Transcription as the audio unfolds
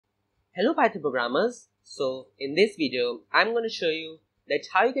Hello Python programmers. So in this video, I'm going to show you that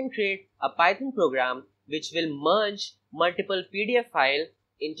how you can create a Python program which will merge multiple PDF files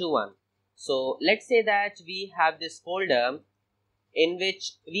into one. So let's say that we have this folder in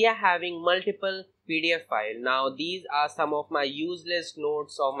which we are having multiple PDF files. Now these are some of my useless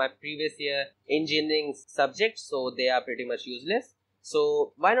notes of my previous year engineering subjects, so they are pretty much useless.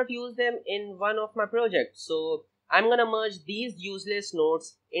 So why not use them in one of my projects? So I'm gonna merge these useless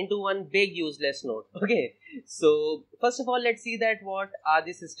nodes into one big useless node. Okay, so first of all, let's see that what are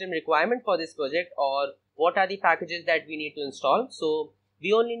the system requirements for this project, or what are the packages that we need to install. So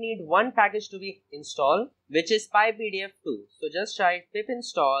we only need one package to be installed, which is pypdf2. So just write pip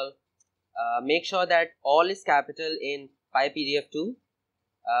install, make sure that all is capital in pypdf2,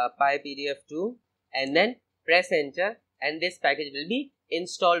 pypdf2, and then press enter, and this package will be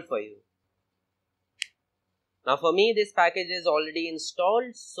installed for you. Now for me, this package is already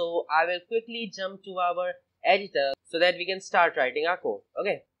installed, so I will quickly jump to our editor so that we can start writing our code.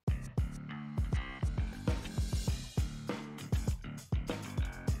 Okay.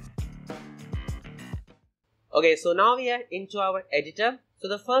 Okay, so now we are into our editor. So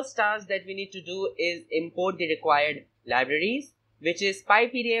the first task that we need to do is import the required libraries, which is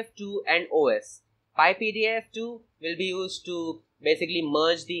pypdf2 and OS. Pypdf2 will be used to basically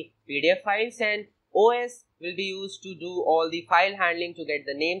merge the PDF files, and OS will be used to do all the file handling to get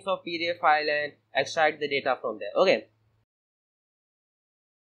the names of PDF file and extract the data from there. Okay.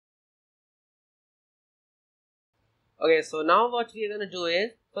 Okay, so now what we are going to do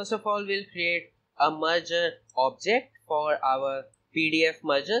is, first of all, we'll create a merger object for our PDF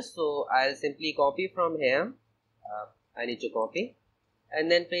merger. So I'll simply copy from here. I need to copy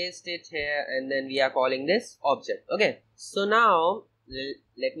and then paste it here, and then we are calling this object. Okay, so now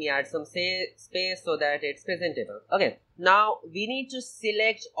let me add some space so that it's presentable. Okay, now we need to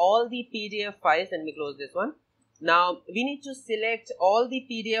select all the PDF files, and we close this one. Now we need to select all the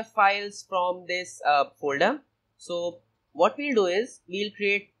PDF files from this folder. So what we'll do is we'll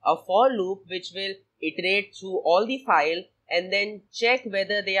create a for loop which will iterate through all the file and then check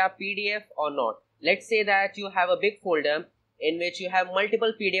whether they are PDF or not. Let's say that you have a big folder in which you have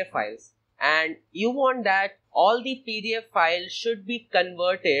multiple PDF files, and you want that all the PDF files should be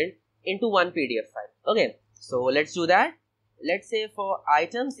converted into one PDF file. Okay, so let's do that. Let's say for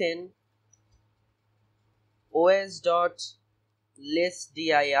items in os.listdir,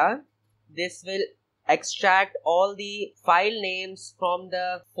 this will extract all the file names from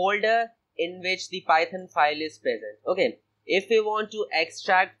the folder in which the Python file is present. Okay, if we want to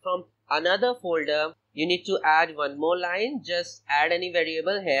extract from another folder, you need to add one more line. Just add any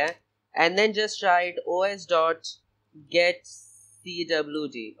variable here and then just write os.getcwd.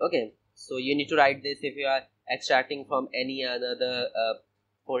 Okay, so you need to write this if you are extracting from any another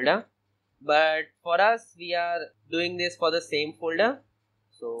folder, but for us we are doing this for the same folder,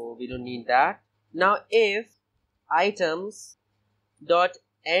 so we don't need that. Now if items dot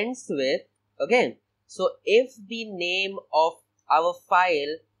ends with, again, so if the name of our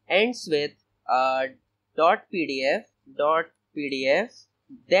file ends with .pdf,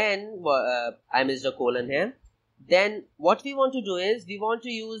 then I missed a colon here. Then what we want to do is we want to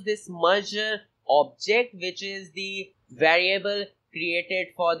use this merger object, which is the variable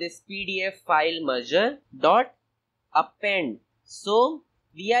created for this PDF file merger dot append. So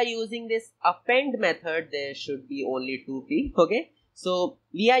we are using this append method. There should be only 2p. Okay, so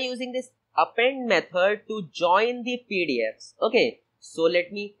we are using this append method to join the PDFs. Okay, so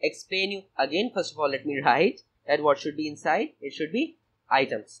let me explain you again. First of all, let me write that what should be inside. It should be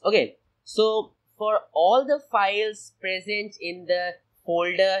items. Okay, so for all the files present in the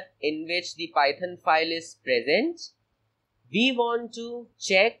folder in which the Python file is present, we want to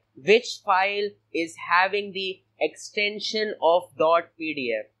check which file is having the extension of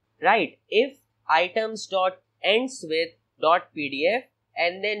 .pdf, right? If items dot ends with .pdf,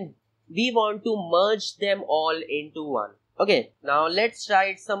 and then we want to merge them all into one. Okay, now let's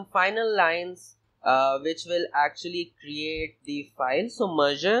write some final lines which will actually create the file. So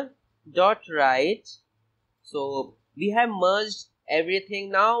merger dot write. So we have merged everything.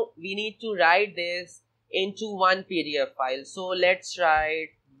 Now we need to write this into one PDF file. So let's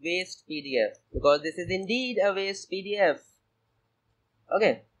write waste PDF, because this is indeed a waste PDF.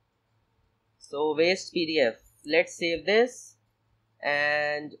 Okay, so waste PDF. Let's save this,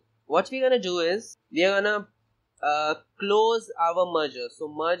 and what we're gonna do is we're gonna close our merger. So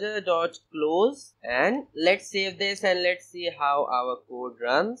merger dot close, and let's save this and let's see how our code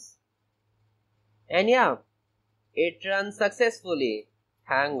runs. And yeah, it runs successfully.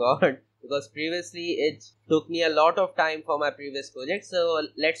 Thank God. because previously it took me a lot of time for my previous project. So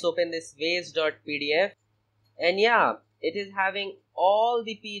let's open this waste.pdf, and yeah, it is having all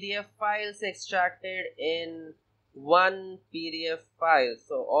the PDF files extracted in one PDF file.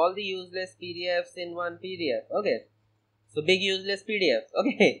 So all the useless PDFs in one PDF. Okay, so big useless PDF.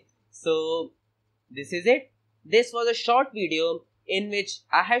 Okay, so this is it. This was a short video in which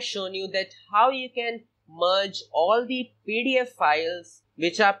I have shown you that how you can merge all the PDF files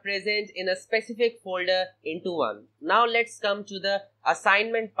which are present in a specific folder into one. Now let's come to the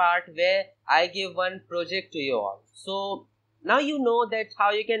assignment part where I give one project to you all. So now you know that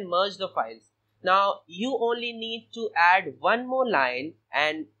how you can merge the files. Now you only need to add one more line,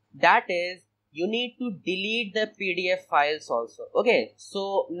 and that is you need to delete the PDF files also. Okay,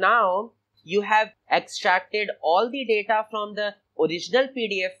 so now you have extracted all the data from the original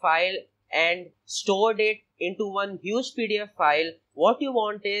PDF file and stored it into one huge PDF file. What you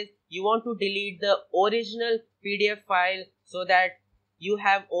want is you want to delete the original PDF file so that you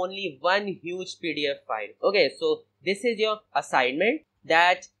have only one huge PDF file. Okay, so this is your assignment,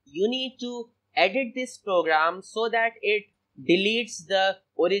 that you need to edit this program so that it deletes the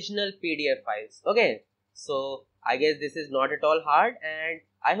original PDF files. Okay, so I guess this is not at all hard, and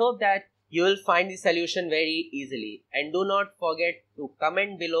I hope that you will find the solution very easily. And do not forget to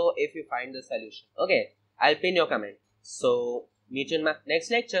comment below if you find the solution. Okay, I'll pin your comment. So meet you in my next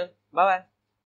lecture. Bye bye.